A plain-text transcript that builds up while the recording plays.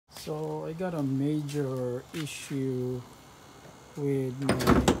So I got a major issue with my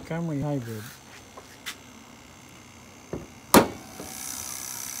Camry Hybrid.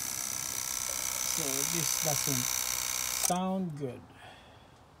 So this doesn't sound good.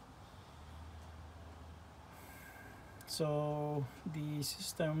 So the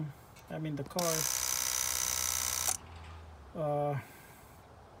system, the car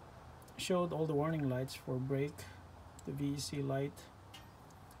showed all the warning lights for brake, the VEC light,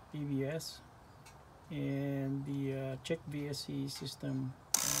 ABS, and the check VSC system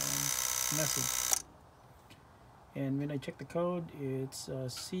message. And when I check the code, it's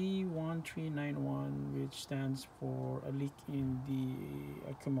C1391, which stands for a leak in the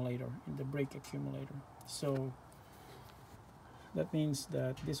accumulator, in the brake accumulator. So that means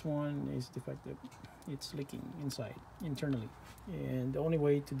that this one is defective. It's leaking internally, and the only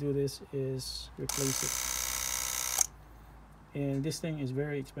way to do this is replace it. And this thing is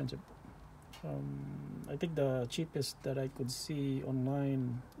very expensive. I think the cheapest that I could see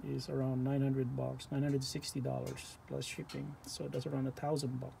online is around $900, $960 plus shipping. So that's around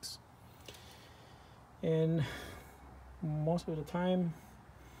 $1,000. And most of the time,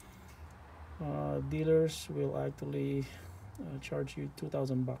 dealers will actually charge you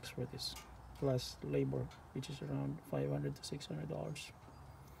 $2,000 for this, plus labor, which is around $500 to $600.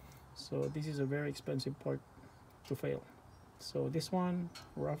 So this is a very expensive part to fail. So this one,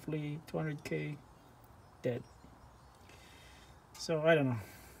 roughly 200K dead. So I don't know,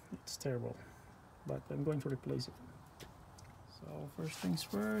 it's terrible, but I'm going to replace it. So first things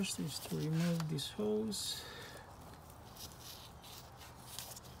first is to remove this hose.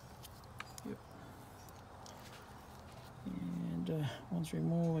 Yep. And once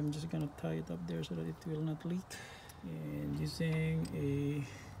removed, I'm just gonna tie it up there so that it will not leak. And using a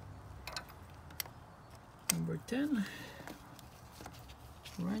number 10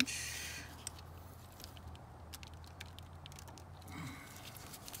 wrench.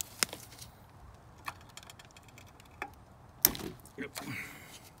 Yep.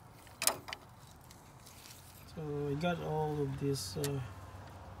 So I got all of this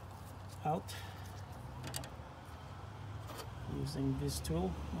out using this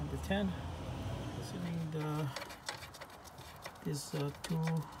tool, number 10. Using these two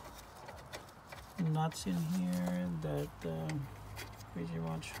nuts in here that pretty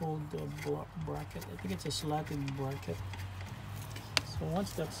much hold the bracket. I think it's a slatted bracket. So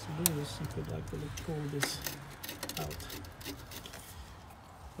once that's loose, you could actually pull this out.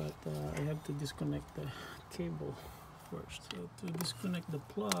 But I have to disconnect the cable first. So to disconnect the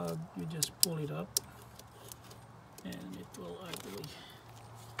plug, you just pull it up, and it will actually,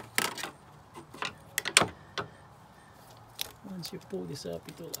 once you pull this up,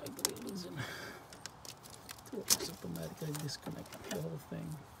 it will actually loosen. It will just automatically disconnect the whole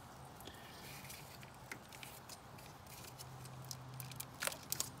thing.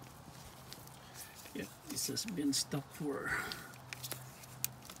 Yeah, this has been stuck for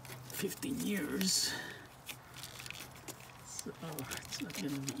 15 years, so it's not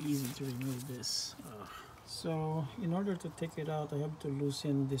going to be easy to remove this. So in order to take it out, I have to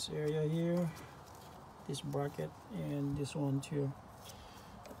loosen this area here, this bracket, and this one too.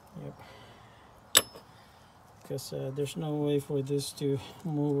 Yep. Because there's no way for this to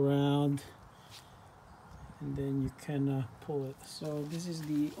move around, and then you can pull it. So this is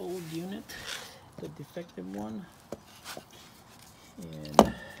the old unit, the defective one,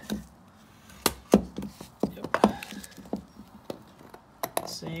 and yep,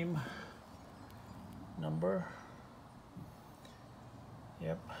 same number.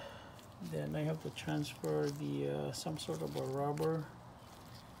 Yep. Then I have to transfer the some sort of a rubber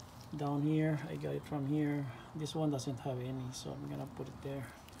down here. I got it from here. This one doesn't have any, so I'm gonna put it there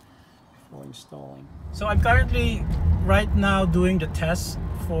before installing. So I'm currently right now doing the test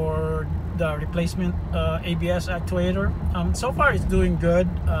for the replacement ABS actuator. So far it's doing good.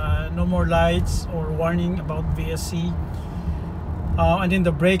 No more lights or warning about VSC. And then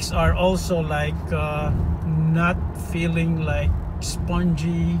the brakes are also like not feeling like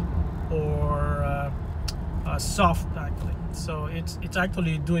spongy or soft actually. So it's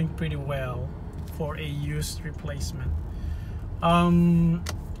actually doing pretty well for a used replacement.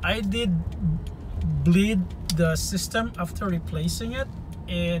 I did bleed the system after replacing it,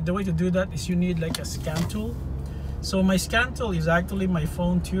 and the way to do that is you need like a scan tool. So my scan tool is actually my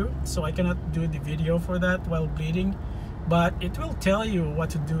phone too, so I cannot do the video for that while bleeding, but it will tell you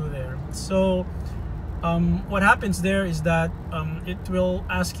what to do there. So what happens there is that it will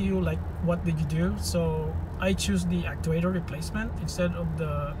ask you like, what did you do? So I choose the actuator replacement instead of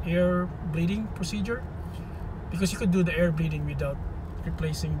the air bleeding procedure, because you could do the air bleeding without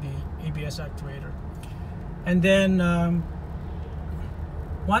replacing the ABS actuator. And then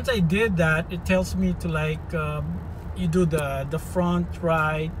once I did that, it tells me to like you do the front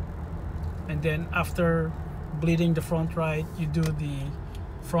right, and then after bleeding the front right, you do the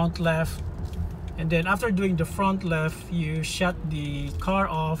front left, and then after doing the front left, you shut the car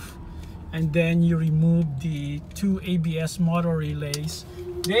off, and then you remove the two ABS motor relays.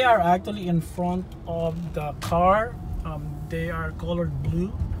 They are actually in front of the car. They are colored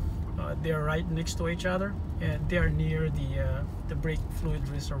blue. They are right next to each other, and they are near the brake fluid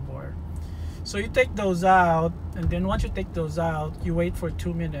reservoir. So you take those out, and then once you take those out, you wait for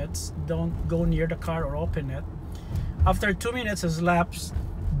 2 minutes. Don't go near the car or open it. After 2 minutes has lapsed,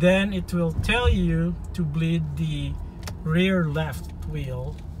 then it will tell you to bleed the rear left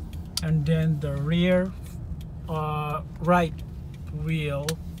wheel, and then the rear right wheel,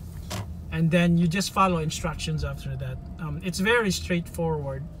 and then you just follow instructions after that. It's very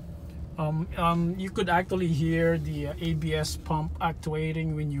straightforward. You could actually hear the ABS pump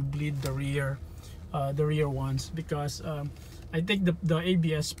actuating when you bleed the rear ones, because I think the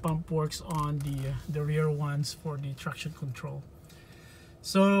ABS pump works on the rear ones for the traction control.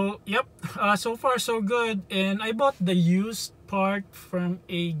 So yep, so far so good. And I bought the used part from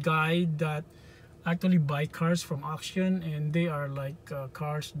a guy that actually buy cars from auction, and they are like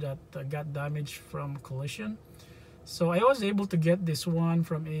cars that got damaged from collision. So I was able to get this one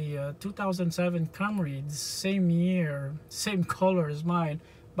from a 2007 Camry, same year, same color as mine,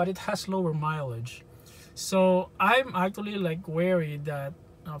 but it has lower mileage. So I'm actually like worried that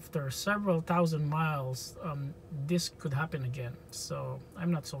after several thousand miles, this could happen again. So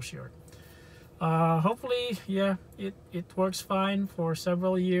I'm not so sure. Hopefully, yeah, it works fine for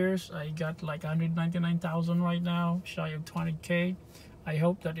several years. I got like 199,000 right now, shy of 20K. I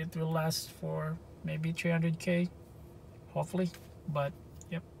hope that it will last for maybe 300K, hopefully. But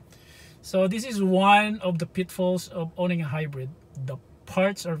yep. So this is one of the pitfalls of owning a hybrid. The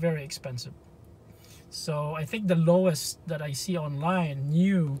parts are very expensive. So I think the lowest that I see online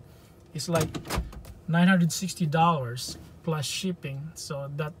new is like $960 plus shipping.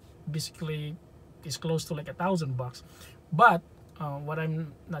 So that basically is close to like $1,000. But what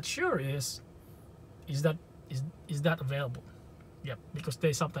I'm not sure is that available? Yep, because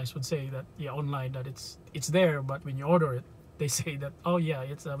they sometimes would say that, yeah, online that it's there, but when you order it, they say that, oh yeah,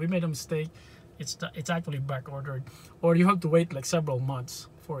 it's we made a mistake. It's actually back ordered, or you have to wait like several months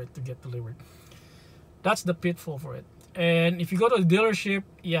for it to get delivered. That's the pitfall for it. And if you go to a dealership,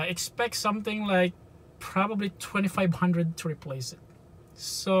 yeah, expect something like probably $2,500 to replace it.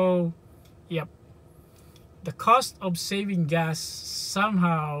 So yep, the cost of saving gas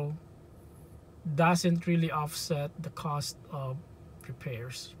somehow doesn't really offset the cost of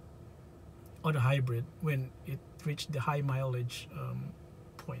repairs on a hybrid when it reached the high mileage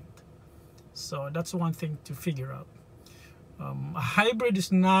point. So that's one thing to figure out. A hybrid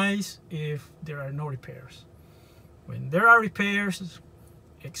is nice if there are no repairs. When there are repairs,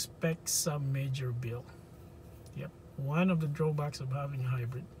 expect some major bill. Yep, one of the drawbacks of having a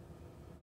hybrid.